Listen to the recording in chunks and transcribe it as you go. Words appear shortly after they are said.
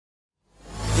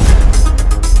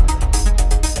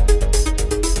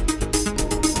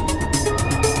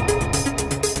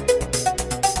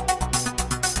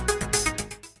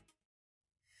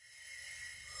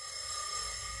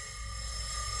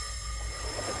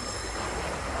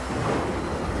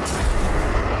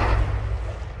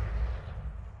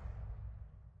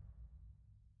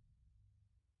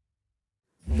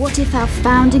if our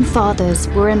founding fathers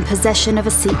were in possession of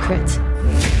a secret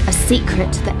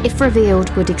that, if revealed,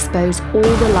 would expose all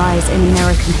the lies in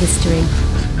American history,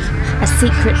 a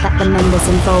secret that the members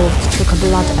involved took a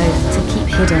blood oath to keep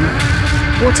hidden?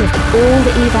 What if all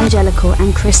the evangelical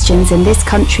and Christians in this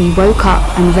country woke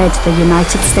up and read the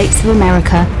United States of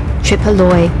America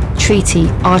Tripoli Treaty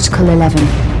Article 11?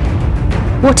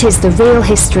 What is the real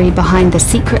history behind the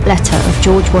secret letter of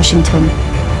George Washington?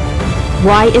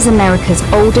 Why is America's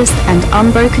oldest and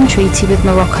unbroken treaty with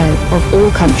Morocco of all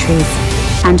countries?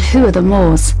 And who are the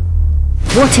Moors?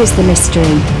 What is the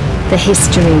mystery, the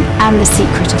history, and the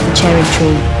secret of the cherry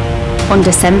tree? On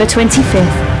December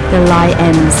 25th, the lie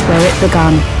ends where it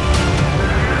began.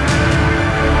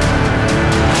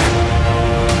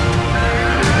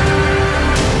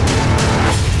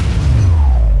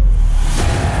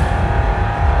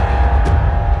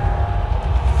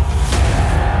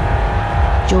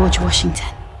 George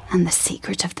Washington and the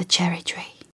secret of the cherry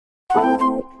tree.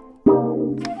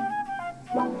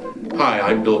 Hi,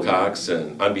 I'm Bill Cox,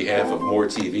 and on behalf of Moor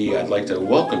TV, I'd like to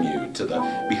welcome you to the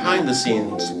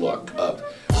behind-the-scenes look of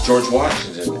George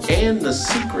Washington and the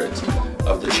secret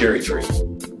of the cherry tree.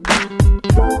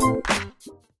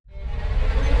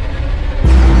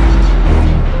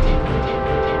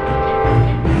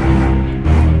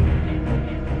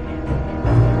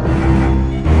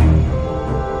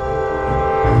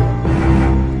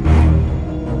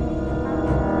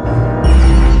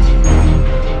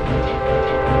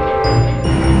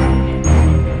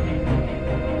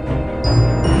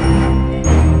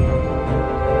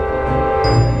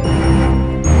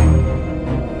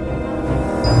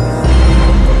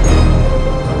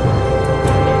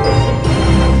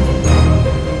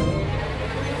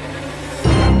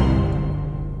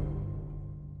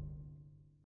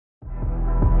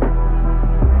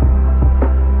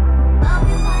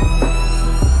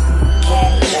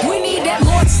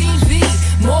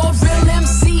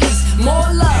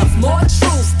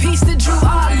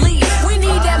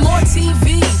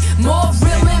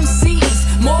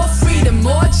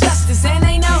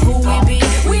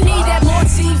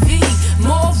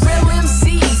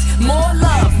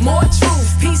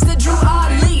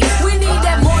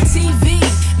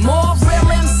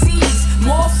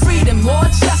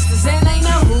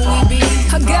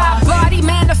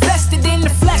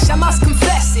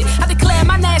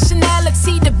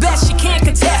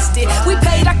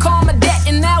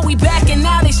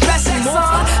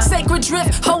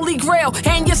 Holy grail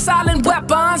and your silent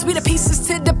weapons. We the pieces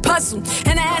to the puzzle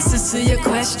and the answers to your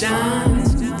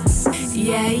questions.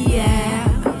 Yeah,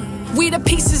 yeah. We the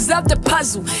pieces of the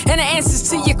puzzle and the answers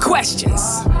to your questions.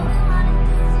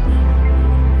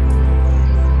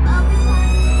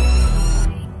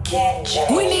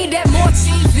 We need that more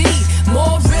TV,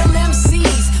 more real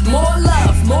MCs, more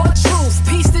love, more truth,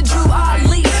 peace to Drew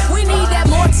Ali. We need that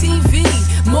more TV,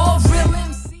 more real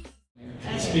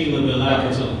MCs. Speak a little bit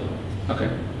louder too. Okay.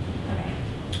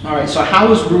 All right, so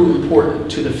how is Rue important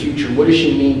to the future? What does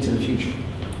she mean to the future?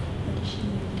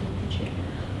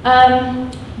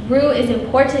 Rue is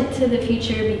important to the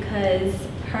future because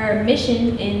her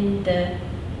mission in the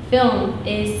film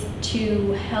is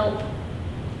to help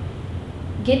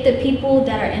get the people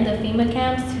that are in the FEMA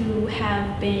camps who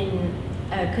have been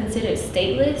considered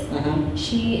stateless.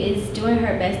 She is doing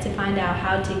her best to find out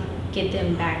how to get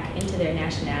them back into their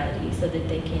nationality so that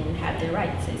they can have their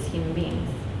rights as human beings.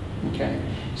 Okay.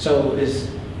 So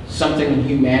is something in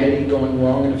humanity going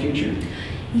wrong in the future?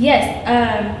 Yes.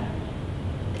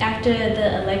 After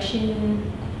the election.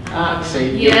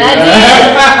 See. Yeah, I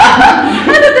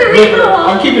did.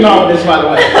 I'm keeping all of this, by the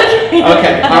way.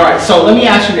 Okay. All right. So let me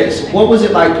ask you this: what was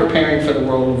it like preparing for the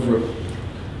role of Rue?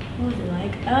 What was it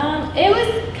like? It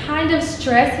was kind of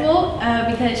stressful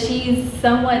because she's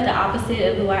somewhat the opposite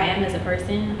of who I am as a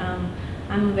person.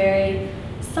 I'm a very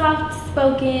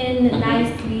soft-spoken,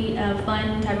 nice, sweet,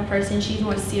 fun type of person. She's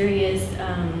more serious,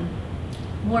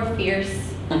 more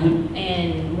fierce,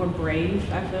 and more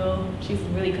brave. I feel she's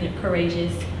really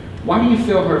courageous. Why do you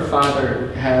feel her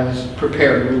father has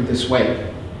prepared Rue this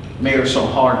way, made her so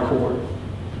hardcore,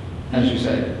 as you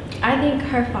said? I think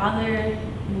her father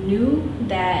knew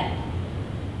that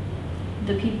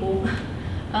the people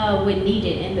would need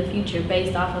it in the future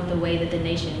based off of the way that the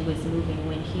nation was moving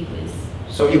when he was.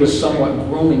 So he was somewhat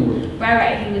grooming Rue.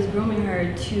 Right. He was grooming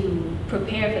her to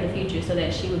prepare for the future so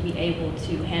that she would be able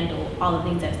to handle all the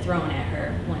things that's thrown at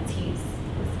her once he was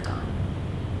gone.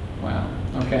 Wow.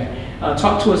 Okay.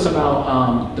 Talk to us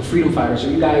about the freedom fighters. Are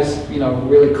you guys,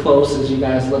 really close as you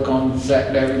guys look on set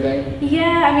and everything?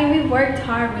 Yeah. I mean, we've worked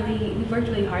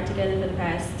really hard together for the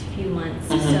past few months.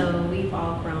 So we've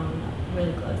all grown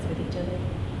really close with each other.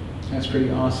 That's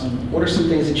pretty awesome. What are some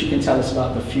things that you can tell us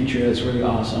about the future that's really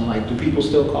awesome? Like, do people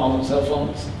still call them cell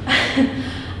phones?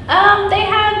 They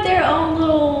have their own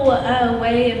little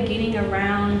way of getting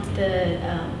around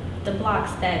the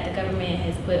blocks that the government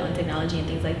has put on technology and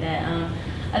things like that.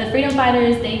 The freedom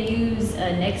fighters, they use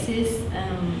Nexus,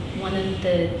 one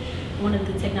of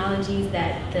the technologies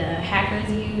that the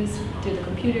hackers use through the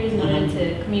computers in order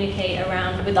to communicate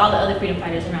around with all the other freedom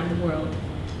fighters around the world.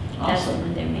 Awesome. That's one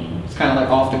of their main. It's kind of like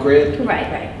off the grid?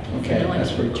 Right. Okay, so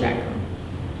that's pretty track cool.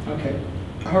 them. Okay.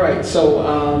 All right, so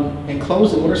in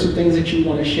closing, what are some things that you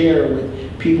want to share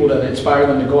with people to inspire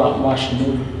them to go out and watch the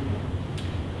movie?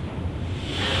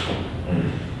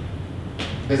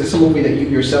 Is this a movie that you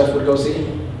yourself would go see?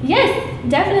 Yes,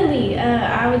 definitely.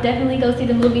 I would definitely go see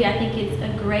the movie. I think it's a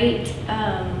great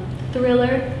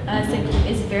thriller.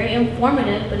 It's very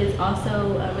informative, but it's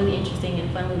also a really interesting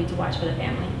and fun movie to watch for the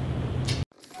family.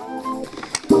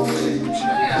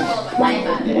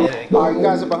 All right, you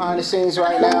guys are behind the scenes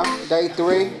right now, day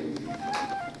 3.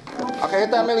 Okay,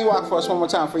 hit that Millie Rock for us one more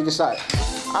time before you get started.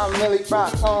 I'm Millie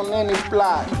Rock on any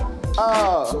block.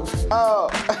 Oh.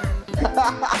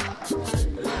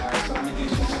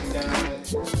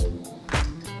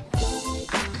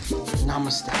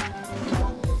 Namaste.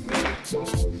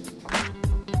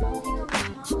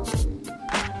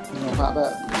 You gonna pop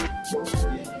up?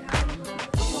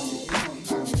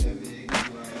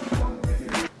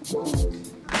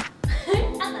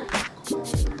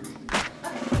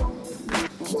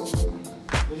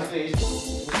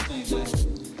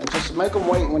 Just make him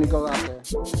wait when he goes out there.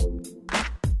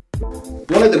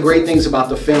 One of the great things about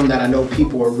the film that I know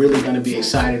people are really going to be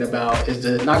excited about is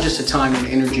not just the time and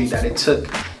energy that it took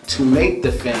to make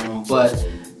the film, but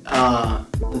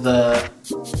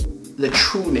the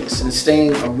trueness and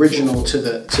staying original to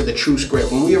the true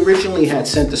script. When we originally had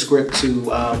sent the script to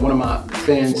one of my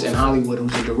friends in Hollywood,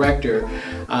 who's a director,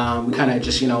 we kind of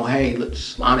just, hey,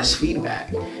 let's honest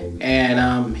feedback.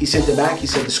 And he sent it back. He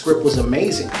said the script was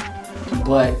amazing,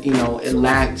 but it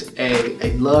lacked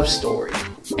a love story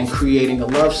and creating a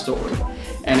love story.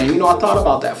 And then, I thought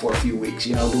about that for a few weeks.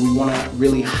 Do we want to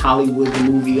really Hollywood the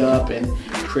movie up and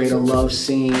create a love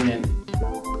scene?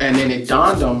 And then it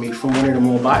dawned on me from one of the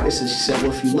Moabites. She said,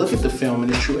 well, if you look at the film in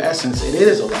its true essence, it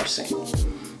is a love scene.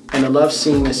 And the love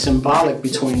scene is symbolic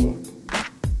between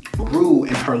Rue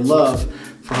and her love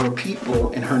for her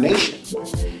people and her nation.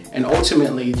 And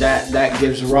ultimately, that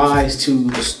gives rise to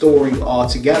the story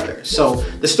altogether. So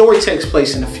the story takes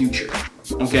place in the future.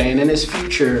 Okay, and in this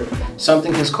future,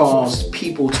 something has caused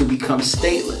people to become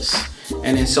stateless.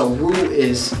 And then so Rue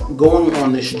is going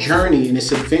on this journey and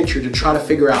this adventure to try to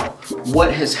figure out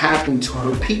what has happened to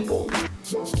her people.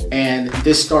 And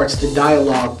this starts the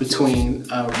dialogue between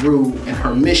Rue and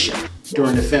her mission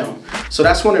during the film. So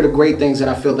that's one of the great things that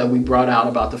I feel that we brought out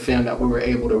about the film, that we were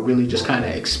able to really just kind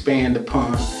of expand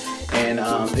upon, and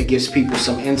it gives people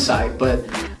some insight. But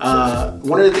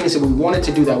one of the things that we wanted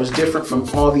to do that was different from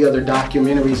all the other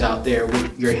documentaries out there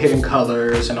with your Hidden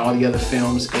Colors and all the other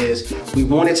films is we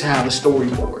wanted to have a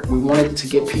storyboard. We wanted to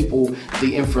get people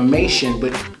the information,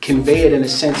 but convey it in a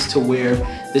sense to where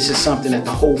this is something that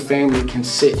the whole family can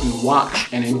sit and watch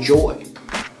and enjoy.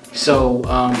 So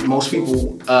most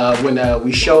people, when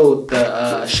we showed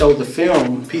the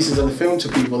film, pieces of the film to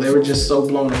people, they were just so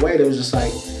blown away. They was just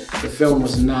like, the film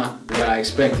was not what I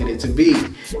expected it to be,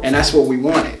 and that's what we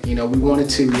wanted. We wanted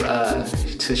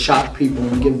to shock people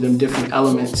and give them different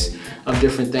elements of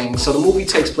different things. So the movie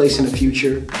takes place in the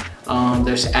future.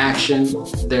 There's action.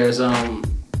 There's a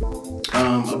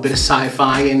bit of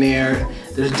sci-fi in there.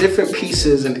 There's different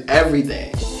pieces and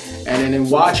everything. And then in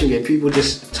watching it, people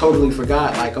just totally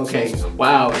forgot, like, okay,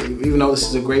 wow, even though this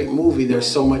is a great movie, there's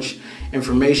so much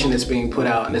information that's being put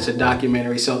out, and it's a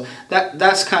documentary. So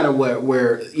that's kind of where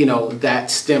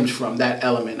that stems from, that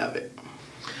element of it.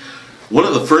 One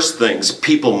of the first things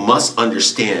people must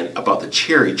understand about the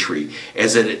cherry tree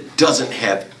is that it doesn't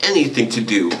have anything to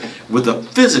do with the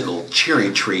physical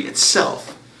cherry tree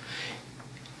itself.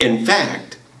 In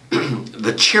fact,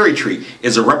 the cherry tree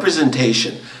is a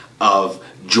representation of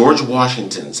George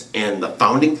Washington's and the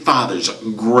Founding Fathers'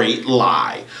 great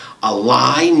lie, a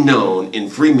lie known in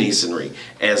Freemasonry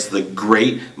as the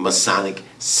Great Masonic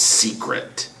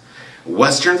Secret.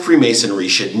 Western Freemasonry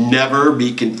should never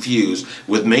be confused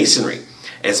with Masonry,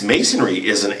 as Masonry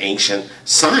is an ancient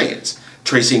science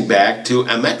tracing back to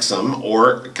Amexem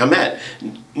or Kemet,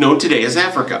 known today as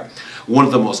Africa. One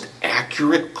of the most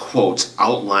accurate quotes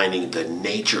outlining the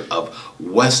nature of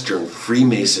Western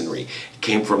Freemasonry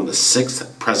came from the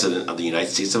 6th President of the United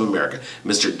States of America,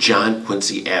 Mr. John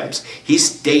Quincy Adams. He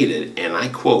stated, and I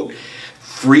quote,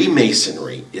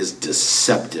 Freemasonry is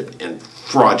deceptive and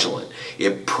fraudulent.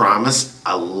 It promised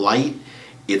a light.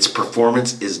 Its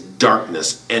performance is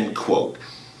darkness, end quote.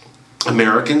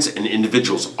 Americans and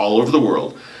individuals all over the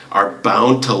world are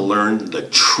bound to learn the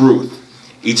truth.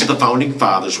 Each of the founding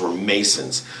fathers were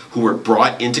Masons who were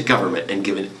brought into government and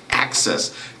given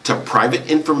access to private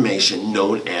information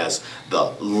known as the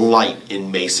light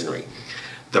in Masonry.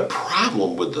 The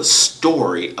problem with the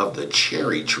story of the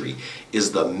cherry tree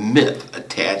is the myth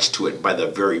attached to it by the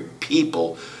very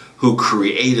people who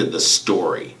created the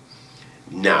story.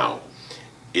 Now,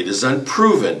 it is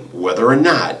unproven whether or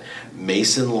not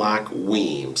Mason Locke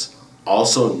Weems,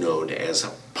 also known as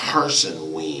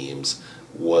Parson Weems,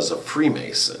 was a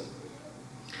Freemason.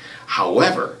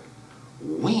 However,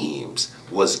 Weems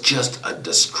was just a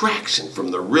distraction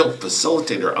from the real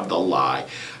facilitator of the lie,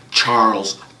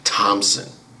 Charles Thompson.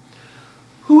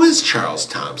 Who is Charles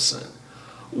Thompson?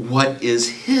 What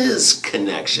is his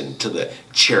connection to the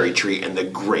cherry tree and the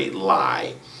great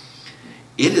lie?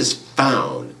 It is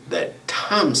found that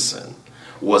Thompson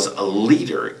was a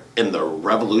leader in the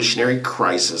revolutionary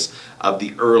crisis of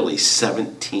the early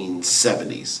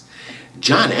 1770s.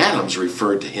 John Adams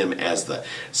referred to him as the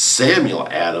Samuel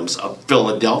Adams of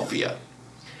Philadelphia.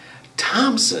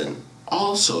 Thompson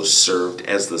also served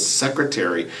as the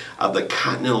secretary of the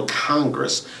Continental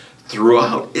Congress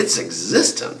throughout its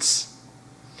existence.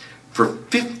 For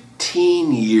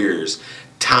 15 years,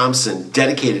 Thompson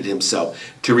dedicated himself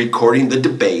to recording the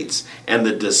debates and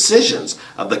the decisions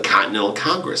of the Continental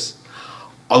Congress.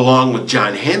 Along with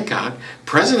John Hancock,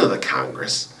 president of the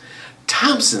Congress,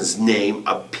 Thompson's name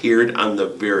appeared on the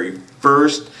very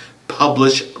first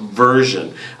published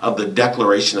version of the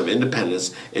Declaration of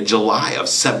Independence in July of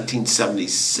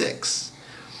 1776.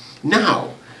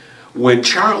 Now, when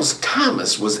Charles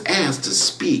Thomas was asked to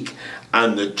speak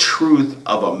on the truth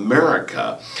of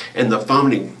America and the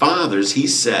founding fathers, he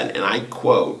said, and I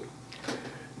quote,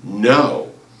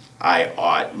 "No, I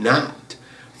ought not,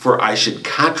 for I should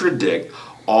contradict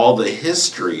all the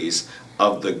histories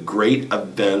of the great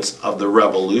events of the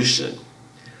Revolution.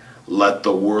 Let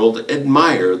the world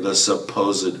admire the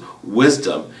supposed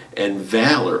wisdom and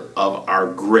valor of our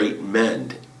great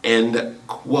men," end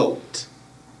quote.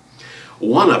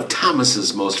 One of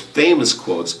Thomas's most famous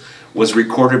quotes was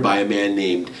recorded by a man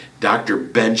named Dr.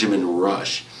 Benjamin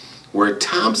Rush, where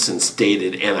Thompson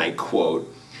stated, and I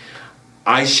quote,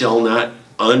 "I shall not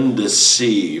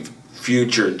undeceive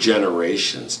future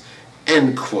generations,"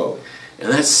 end quote.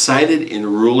 And that's cited in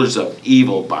Rulers of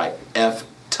Evil by F.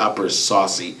 Tupper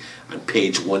Saucy on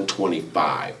page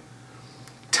 125.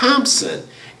 Thompson,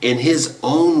 in his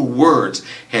own words,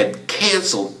 had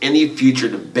canceled any future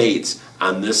debates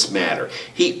on this matter.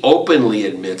 He openly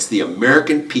admits the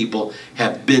American people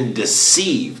have been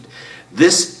deceived.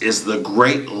 This is the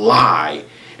great lie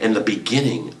and the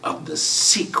beginning of the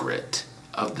secret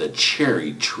of the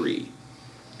cherry tree.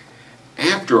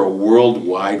 After a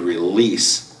worldwide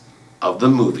release of the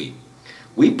movie,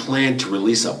 we plan to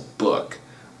release a book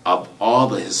of all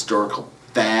the historical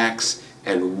facts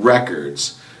and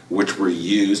records which were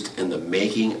used in the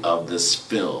making of this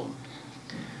film.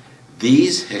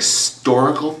 These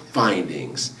historical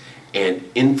findings and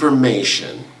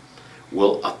information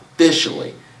will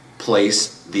officially place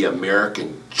the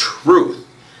American truth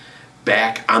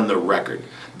back on the record.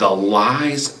 The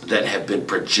lies that have been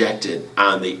projected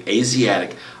on the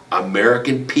Asiatic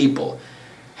American people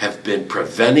have been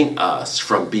preventing us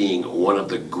from being one of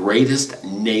the greatest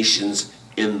nations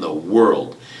in the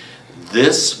world.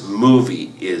 This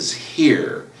movie is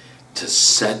here to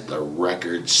set the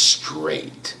record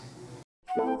straight.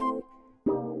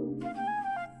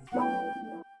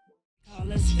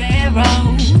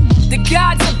 The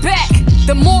gods are back,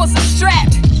 the Moors are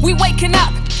strapped. We waking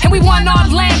up and we want our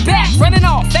land back. Running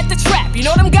off at the trap, you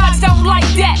know them gods don't like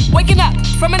that. Waking up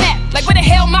from a nap, like where the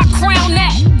hell my crown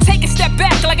at? Take a step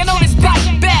back, like I know this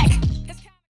bite back.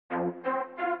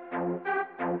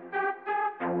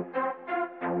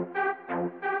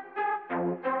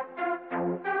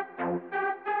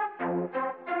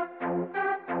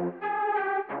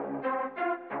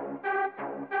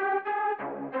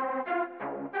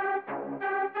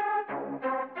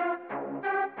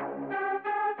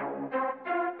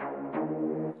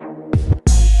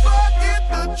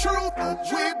 Truth,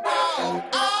 we ball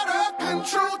out of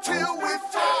control till we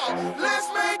fall. Let's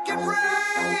make it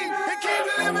rain and keep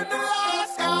living the life.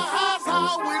 Sky high's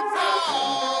how we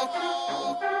fall.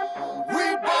 We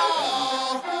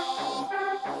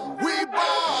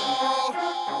ball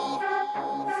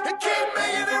and keep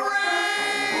making it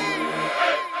rain.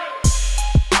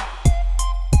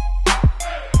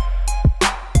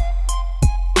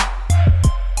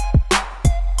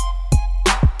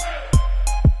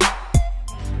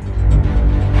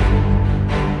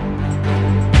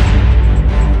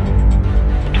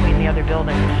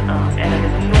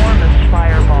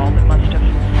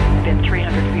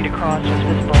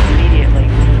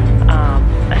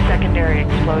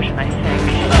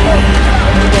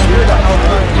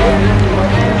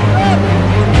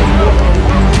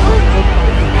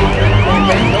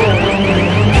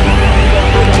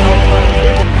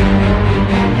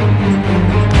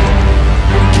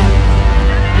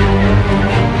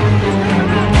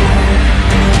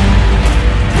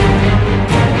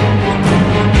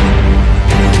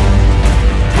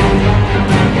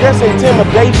 That's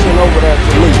intimidation over there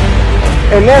to me.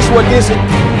 And that's what this is.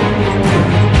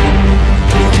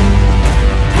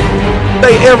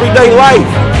 They everyday life,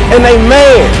 and they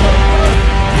mad.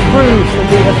 Proves that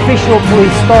the official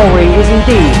police story is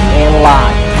indeed a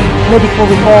lie. Medical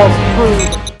reports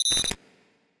prove.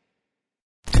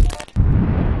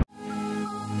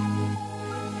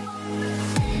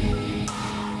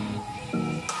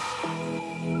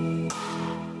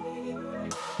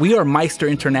 We are Meister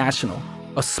International,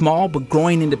 a small but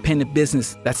growing independent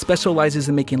business that specializes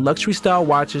in making luxury-style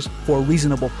watches for a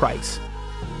reasonable price.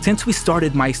 Since we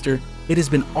started Meister, it has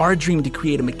been our dream to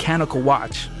create a mechanical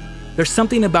watch. There's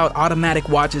something about automatic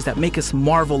watches that make us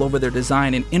marvel over their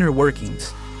design and inner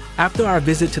workings. After our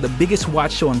visit to the biggest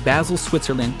watch show in Basel,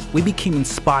 Switzerland, we became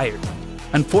inspired.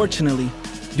 Unfortunately,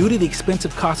 due to the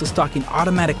expensive cost of stocking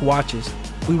automatic watches,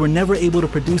 we were never able to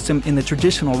produce them in the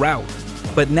traditional route.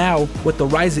 But now, with the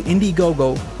rise of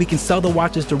Indiegogo, we can sell the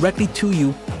watches directly to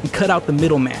you and cut out the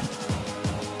middleman.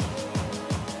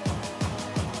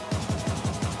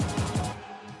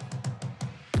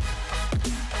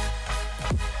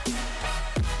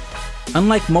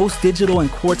 Unlike most digital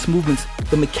and quartz movements,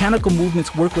 the mechanical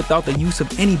movements work without the use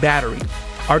of any battery.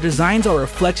 Our designs are a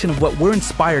reflection of what we're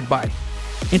inspired by.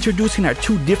 Introducing our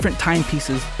two different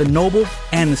timepieces, the Noble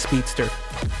and the Speedster.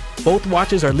 Both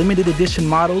watches are limited edition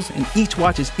models and each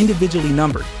watch is individually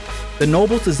numbered. The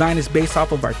Noble's design is based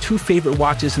off of our two favorite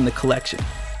watches in the collection,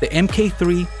 the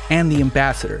MK3 and the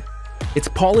Ambassador. Its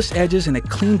polished edges and a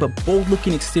clean but bold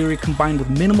looking exterior combined with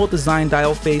minimal design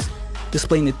dial face,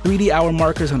 displaying the 3D hour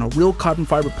markers on a real carbon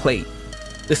fiber plate.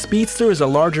 The Speedster is a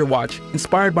larger watch,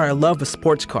 inspired by our love of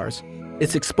sports cars.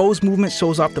 Its exposed movement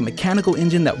shows off the mechanical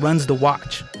engine that runs the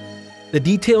watch. The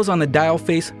details on the dial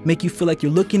face make you feel like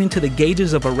you're looking into the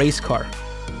gauges of a race car.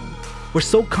 We're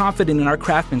so confident in our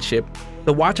craftsmanship,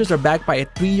 the watches are backed by a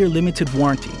 3-year limited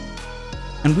warranty.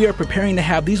 And we are preparing to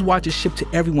have these watches shipped to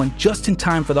everyone just in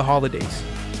time for the holidays.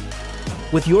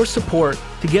 With your support,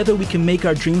 together we can make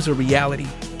our dreams a reality.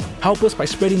 Help us by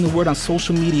spreading the word on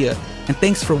social media, and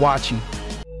thanks for watching.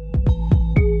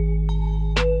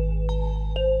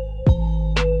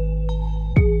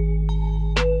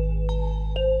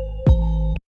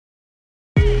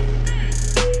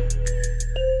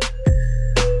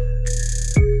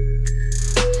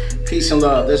 Peace and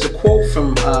love. There's a quote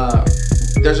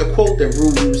that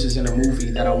Rue uses in a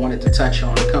movie that I wanted to touch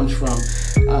on. It comes from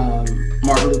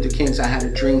Martin Luther King's "I Had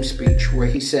a Dream" speech, where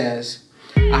he says,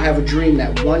 "I have a dream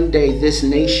that one day this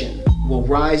nation will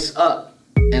rise up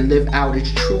and live out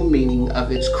its true meaning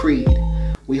of its creed.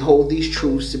 We hold these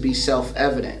truths to be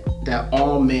self-evident, that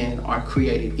all men are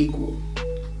created equal."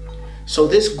 So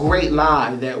this great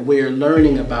lie that we're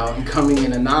learning about and coming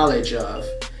into knowledge of,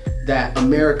 that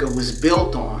America was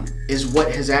built on, is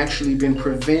what has actually been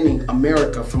preventing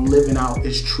America from living out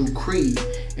its true creed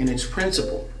and its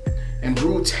principle. And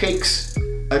Rue takes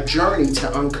a journey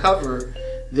to uncover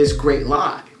this great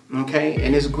lie, okay?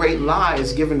 And this great lie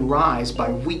is given rise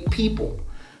by weak people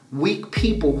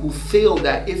who feel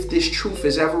that if this truth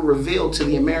is ever revealed to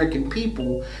the American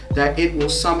people, that it will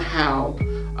somehow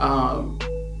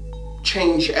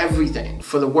change everything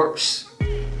for the worse.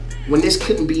 When this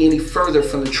couldn't be any further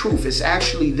from the truth. It's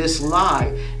actually this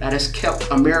lie that has kept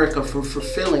America from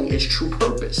fulfilling its true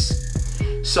purpose.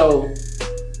 So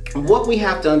what we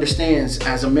have to understand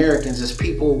as Americans, as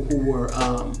people who were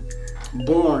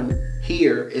born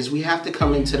here, is we have to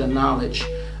come into the knowledge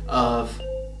of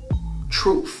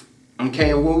truth.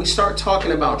 Okay, and when we start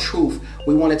talking about truth,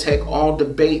 we want to take all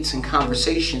debates and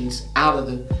conversations out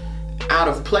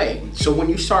of play. So when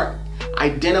you start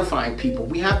identifying people,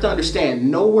 we have to understand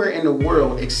nowhere in the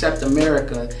world except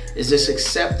America is this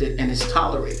accepted and is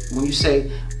tolerated. When you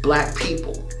say black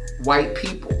people, white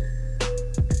people,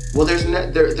 well,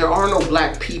 there are no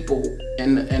black people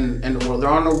in the world. There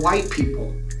are no white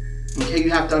people. Okay, you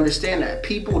have to understand that.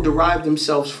 People derive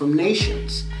themselves from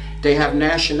nations. They have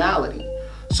nationality.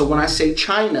 So when I say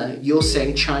China, you'll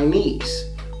say Chinese.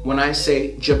 When I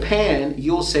say Japan,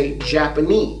 you'll say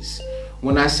Japanese.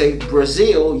 When I say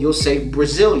Brazil, you'll say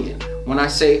Brazilian. When I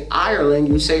say Ireland,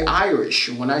 you say Irish.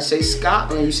 When I say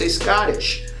Scotland, you say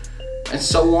Scottish. And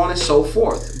so on and so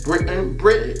forth. Britain,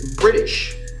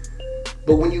 British.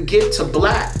 But when you get to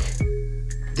black,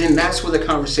 then that's where the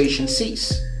conversation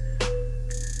ceases.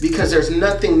 Because there's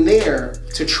nothing there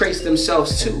to trace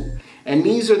themselves to. And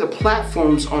these are the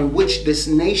platforms on which this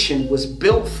nation was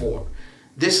built for.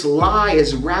 This lie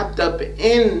is wrapped up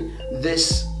in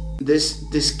this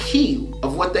key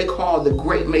of what they call the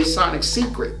Great Masonic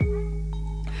Secret,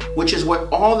 which is what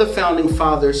all the founding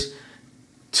fathers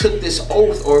took this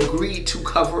oath or agreed to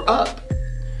cover up.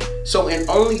 So, and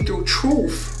only through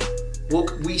truth will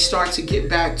we start to get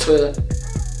back to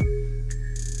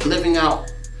living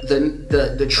out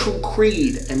the true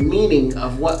creed and meaning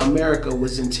of what America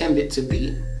was intended to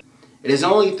be. It is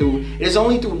only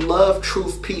through love,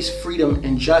 truth, peace, freedom,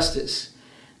 and justice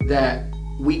that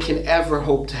we can ever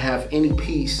hope to have any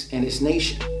peace in this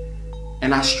nation.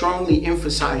 And I strongly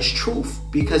emphasize truth,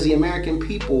 because the American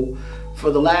people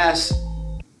for the last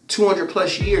 200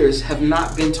 plus years have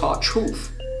not been taught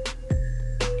truth.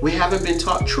 We haven't been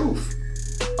taught truth.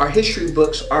 Our history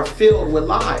books are filled with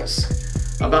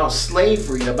lies about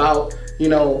slavery, about,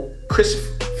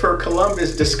 Christopher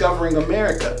Columbus discovering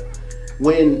America,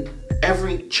 when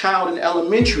every child in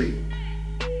elementary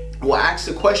will ask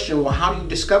the question, well, how do you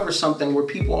discover something where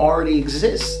people already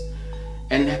exist?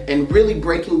 And really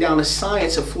breaking down the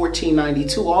science of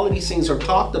 1492. All of these things are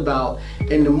talked about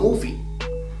in the movie.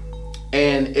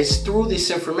 And it's through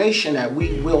this information that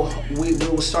we will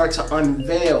start to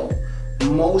unveil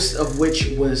most of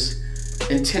which was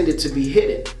intended to be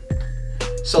hidden.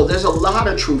 So there's a lot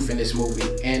of truth in this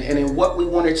movie. And then what we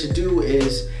wanted to do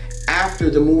is, after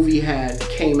the movie had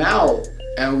came out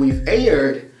and we've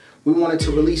aired, we wanted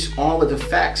to release all of the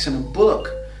facts in a book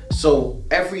so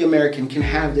every American can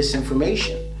have this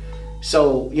information.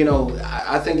 So,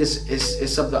 I think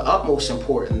it's of the utmost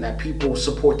importance that people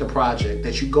support the project,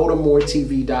 that you go to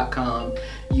moortv.com,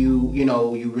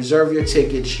 you reserve your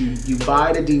tickets, you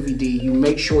buy the DVD, you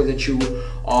make sure that you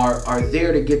are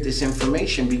there to get this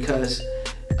information, because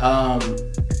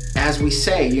as we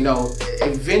say,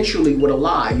 eventually with a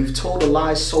lie, you've told a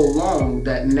lie so long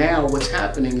that now what's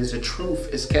happening is the truth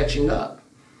is catching up.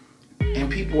 And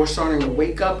people are starting to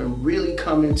wake up and really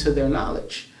come into their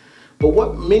knowledge. But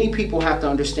what many people have to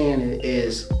understand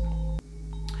is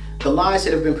the lies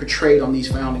that have been portrayed on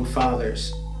these founding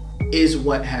fathers is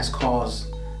what has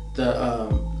caused a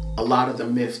lot of the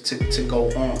myth to go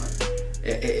on.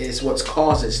 It's what's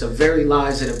caused it. It's the very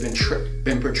lies that have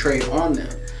been portrayed on them.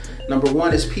 Number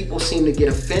one is people seem to get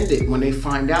offended when they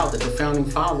find out that the founding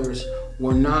fathers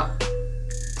were not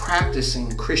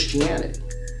practicing Christianity.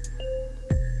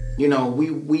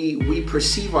 We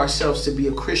perceive ourselves to be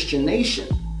a Christian nation,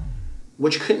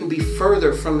 which couldn't be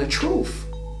further from the truth.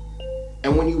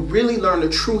 And when you really learn the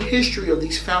true history of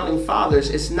these founding fathers,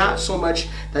 it's not so much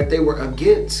that they were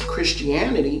against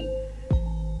Christianity,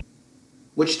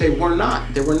 which they were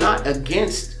not. They were not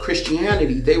against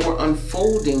Christianity. They were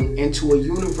unfolding into a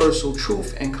universal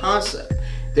truth and concept.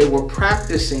 They were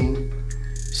practicing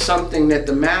something that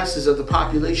the masses of the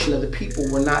population of the people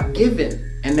were not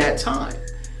given in that time.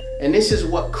 And this is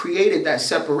what created that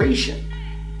separation.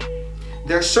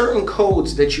 There are certain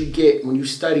codes that you get when you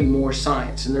study more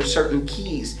science, and there are certain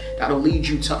keys that'll lead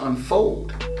you to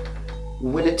unfold.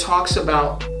 When it talks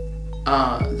about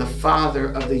the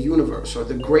Father of the universe, or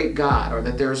the great God, or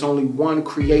that there's only one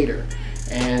creator,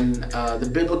 and the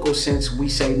biblical sense, we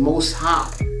say Most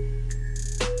High.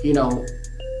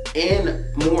 In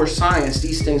more science,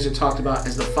 these things are talked about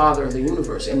as the Father of the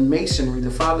universe. In Masonry,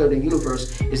 the Father of the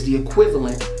universe is the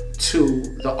equivalent to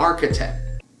the architect.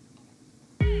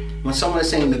 When someone is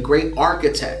saying the great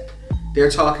architect, they're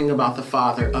talking about the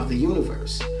Father of the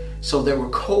universe. So there were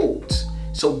codes.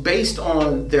 So based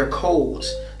on their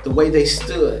codes, the way they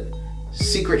stood,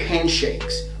 secret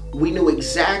handshakes, we knew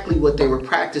exactly what they were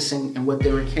practicing and what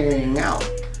they were carrying out.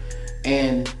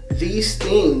 And these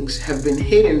things have been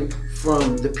hidden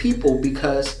from the people,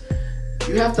 because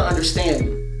you have to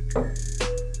understand,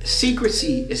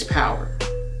 secrecy is power.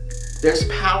 There's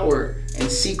power in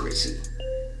secrecy.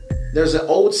 There's an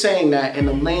old saying that in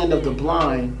the land of the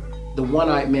blind, the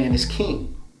one-eyed man is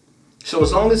king. So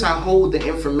as long as I hold the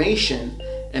information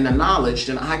and the knowledge,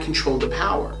 then I control the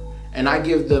power. And I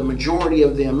give the majority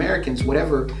of the Americans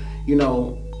whatever,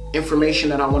 information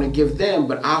that I want to give them,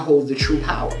 but I hold the true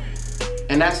power.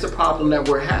 And that's the problem that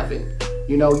we're having.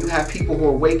 You have people who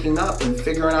are waking up and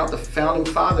figuring out the founding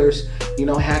fathers,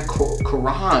 had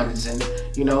Qurans,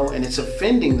 and it's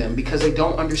offending them because they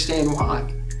don't understand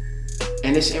why.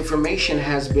 And this information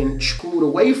has been screwed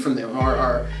away from them,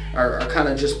 or are kind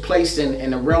of just placed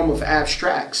in a realm of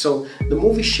abstract. So the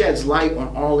movie sheds light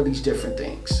on all of these different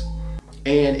things.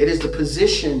 And it is the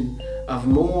position of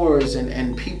Moors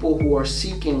and people who are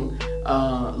seeking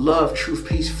love, truth,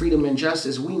 peace, freedom, and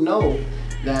justice. We know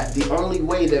that the only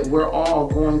way that we're all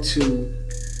going to,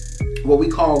 what we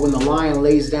call when the lion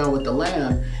lays down with the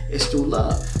lamb, is through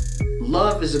love.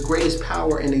 Love is the greatest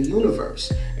power in the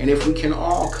universe. And if we can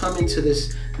all come into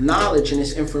this knowledge and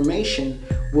this information,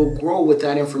 we'll grow with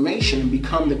that information and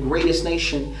become the greatest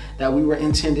nation that we were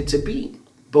intended to be.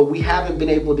 But we haven't been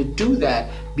able to do that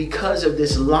because of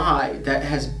this lie that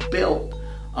has built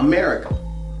America.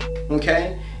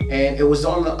 Okay, and it was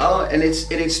on the and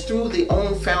it's through the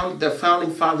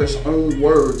founding fathers' own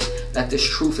words that this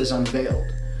truth is unveiled.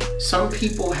 Some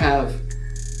people have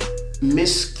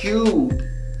miscued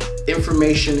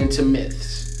information into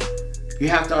myths. You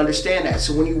have to understand that.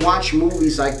 So when you watch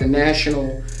movies like The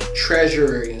National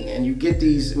Treasury, and you get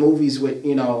these movies with,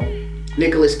 you know,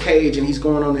 Nicolas Cage, and he's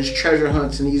going on his treasure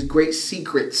hunts and these great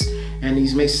secrets and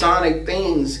these Masonic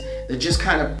things that just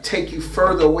kind of take you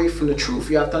further away from the truth.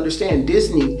 You have to understand,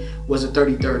 Disney was a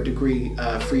 33rd degree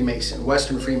Freemason,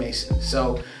 Western Freemason.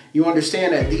 So you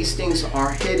understand that these things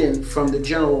are hidden from the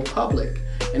general public,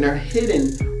 and they're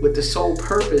hidden with the sole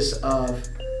purpose of,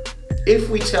 if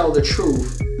we tell the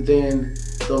truth, then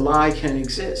the lie can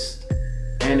exist.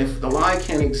 And if the lie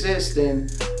can't exist, then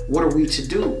what are we to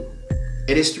do?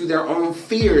 It is through their own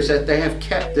fears that they have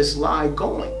kept this lie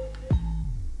going.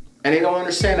 And they don't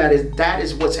understand that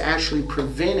is what's actually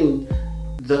preventing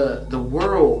the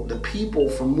world, the people,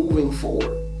 from moving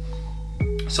forward.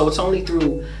 So it's only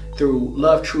through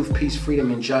love, truth, peace,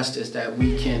 freedom, and justice that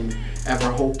we can ever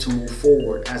hope to move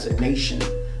forward as a nation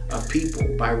of people,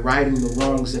 by righting the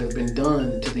wrongs that have been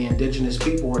done to the indigenous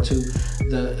people or to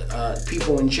the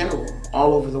people in general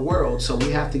all over the world. So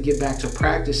we have to get back to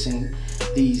practicing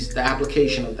the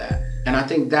application of that. And I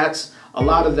think that's a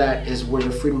lot of that is where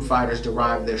the freedom fighters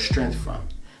derive their strength from.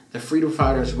 The freedom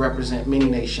fighters represent many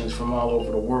nations from all over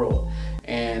the world,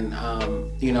 and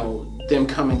you know, them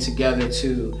coming together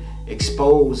to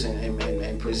expose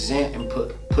and present and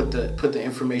put the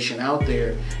information out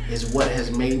there is what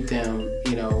has made them,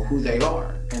 you know, who they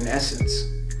are in essence.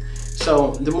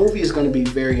 So the movie is going to be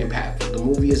very impactful. The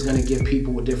movie is going to give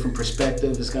people a different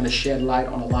perspective. It's going to shed light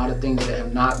on a lot of things that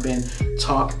have not been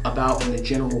talked about in the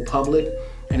general public.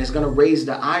 And it's going to raise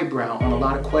the eyebrow on a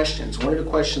lot of questions. One of the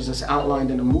questions that's outlined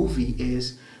in the movie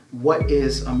is, what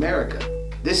is America?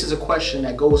 This is a question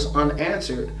that goes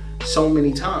unanswered so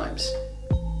many times.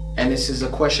 And this is a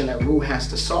question that Rue has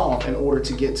to solve in order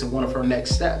to get to one of her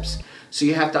next steps. So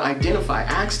you have to identify,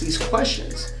 ask these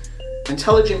questions.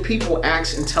 Intelligent people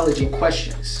ask intelligent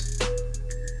questions.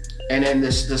 And then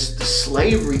the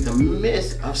slavery, the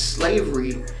myth of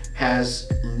slavery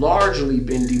has largely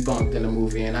been debunked in the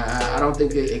movie. And I don't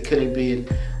think it could have been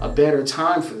a better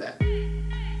time for that.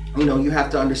 You know, you have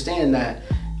to understand that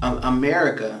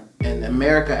America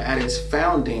at its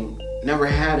founding never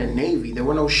had a navy. There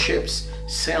were no ships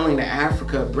sailing to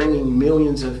Africa bringing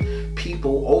millions of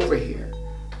people over here.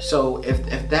 So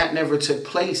if that never took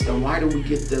place, then why do we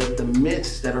get the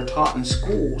myths that are taught in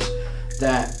schools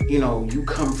that, you know, you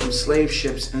come from slave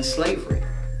ships and slavery?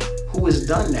 Who has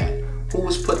done that? Who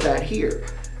has put that here?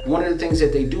 One of the things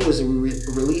that they do is they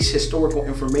release historical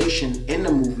information in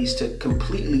the movies to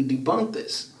completely debunk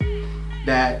this.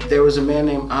 That there was a man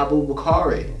named Abu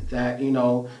Bakari, that, you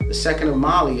know, the second of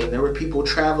Mali, and there were people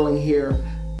traveling here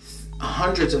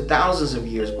hundreds of thousands of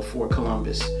years before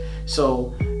Columbus.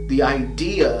 So the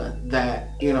idea that,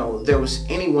 you know, there was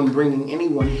anyone bringing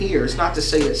anyone here, it's not to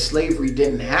say that slavery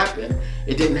didn't happen.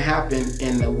 It didn't happen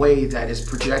in a way that is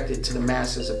projected to the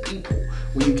masses of people,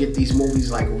 when you get these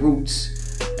movies like Roots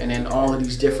and then all of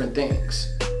these different things.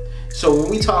 So when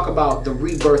we talk about the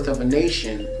rebirth of a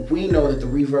nation, we know that the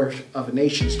rebirth of a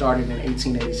nation started in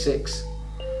 1886,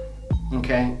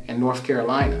 okay, in North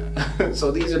Carolina.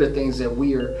 So these are the things that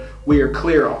we are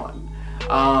clear on.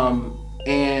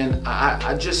 And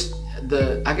I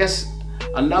guess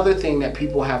another thing that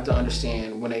people have to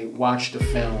understand when they watch the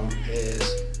film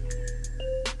is,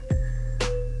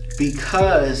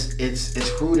 because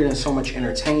it's rooted in so much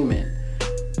entertainment,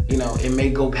 you know, it may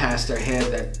go past their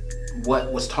head that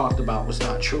what was talked about was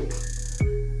not true.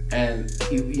 And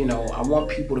you know, I want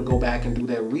people to go back and do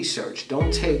their research.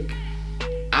 Don't take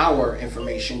our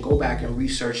information, go back and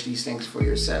research these things for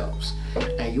yourselves,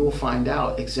 and you'll find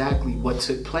out exactly what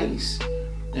took place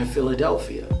in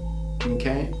Philadelphia.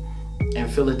 Okay?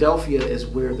 And Philadelphia is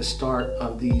where the start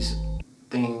of these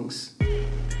things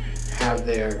have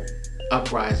their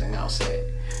uprising, I'll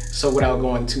say. So without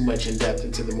going too much in depth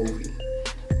into the movie.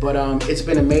 But it's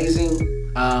been amazing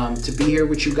to be here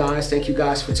with you guys. Thank you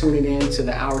guys for tuning in to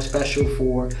the hour special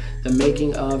for the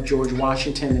making of George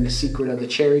Washington and the Secret of the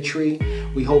Cherry Tree.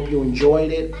 We hope you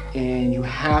enjoyed it, and you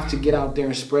have to get out there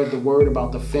and spread the word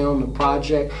about the film, the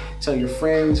project. Tell your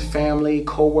friends, family,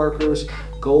 co-workers.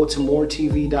 Go to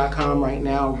moortv.com right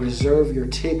now, reserve your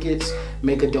tickets,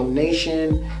 make a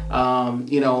donation.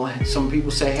 You know, some people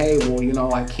say, hey, well, you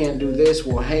know, I can't do this.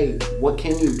 Well, hey, what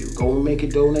can you do? Go and make a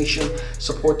donation,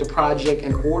 support the project.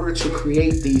 In order to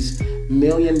create these $1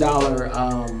 million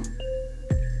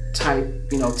type,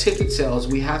 you know, ticket sales,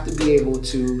 we have to be able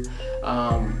to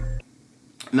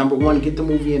number one, get the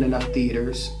movie in enough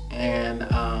theaters, and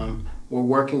we're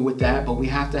working with that, but we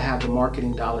have to have the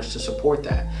marketing dollars to support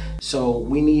that. So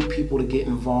we need people to get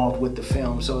involved with the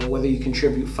film. So whether you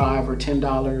contribute $5 or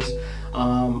 $10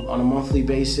 on a monthly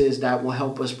basis, that will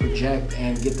help us project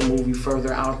and get the movie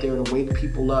further out there to wake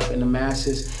people up in the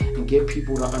masses and get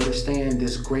people to understand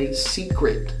this great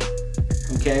secret,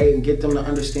 okay, and get them to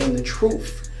understand the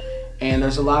truth. And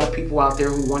there's a lot of people out there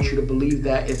who want you to believe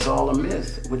that it's all a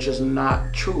myth, which is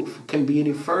not truth. Can be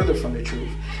any further from the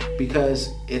truth, because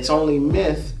it's only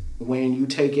myth when you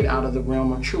take it out of the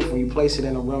realm of truth. When you place it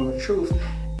in a realm of truth,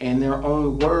 in their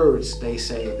own words, they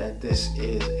say that this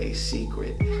is a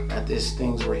secret, that these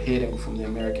things were hidden from the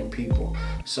American people.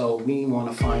 So we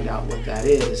want to find out what that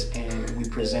is, and we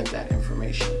present that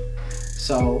information.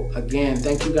 So again,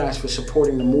 thank you guys for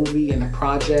supporting the movie and the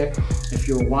project. If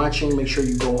you're watching, make sure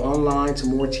you go online to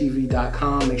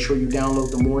moortv.com. Make sure you download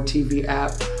the Moor TV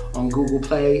app on Google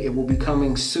Play. It will be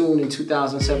coming soon in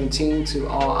 2017 to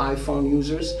all iPhone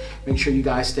users. Make sure you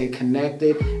guys stay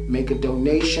connected, make a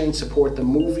donation, support the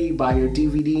movie, buy your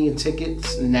DVD and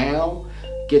tickets now.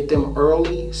 Get them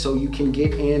early so you can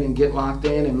get in and get locked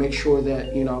in, and make sure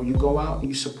that you go out and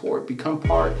you support, become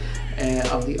part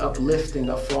of the uplifting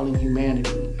of fallen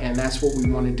humanity. And that's what we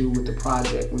want to do with the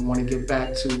project. We want to get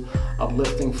back to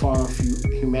uplifting fallen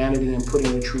humanity and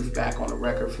putting the truth back on the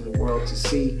record for the world to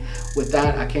see. With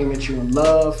that, I came at you in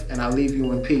love, and I leave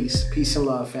you in peace. Peace and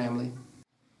love, family.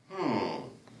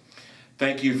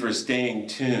 Thank you for staying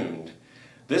tuned.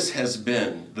 This has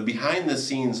been the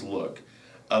behind-the-scenes look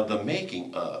of the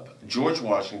making of George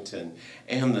Washington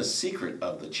and the Secret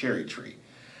of the Cherry Tree.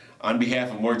 On behalf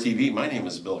of Moor TV, my name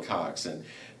is Bill Cox, and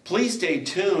please stay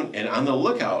tuned and on the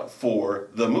lookout for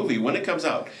the movie when it comes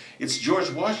out. It's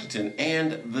George Washington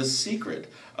and the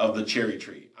Secret of the Cherry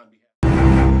Tree.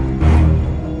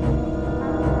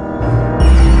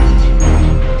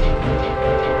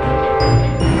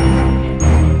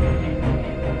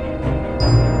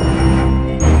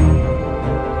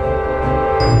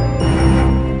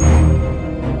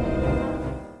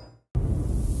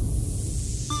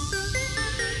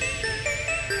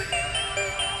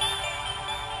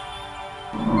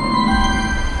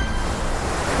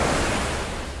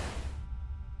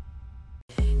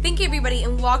 Thank you everybody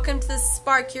and welcome to the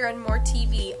Spark here on Moor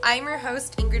TV. I'm your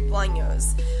host Ingrid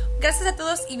Bolaños. Gracias a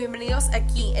todos y bienvenidos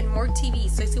aquí en Moor TV.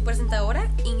 Soy su presentadora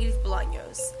Ingrid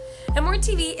Bolaños. Now Moor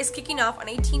TV is kicking off on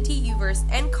AT&T Uverse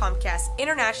and Comcast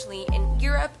internationally in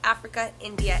Europe, Africa,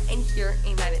 India, and here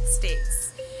in the United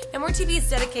States. Now Moor TV is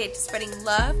dedicated to spreading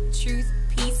love, truth,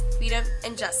 peace, freedom,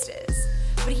 and justice.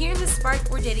 But here in the Spark,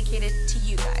 we're dedicated to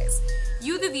you guys.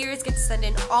 You, the viewers, get to send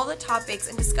in all the topics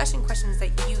and discussion questions that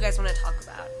you guys want to talk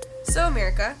about. So,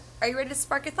 America, are you ready to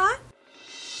spark a thought?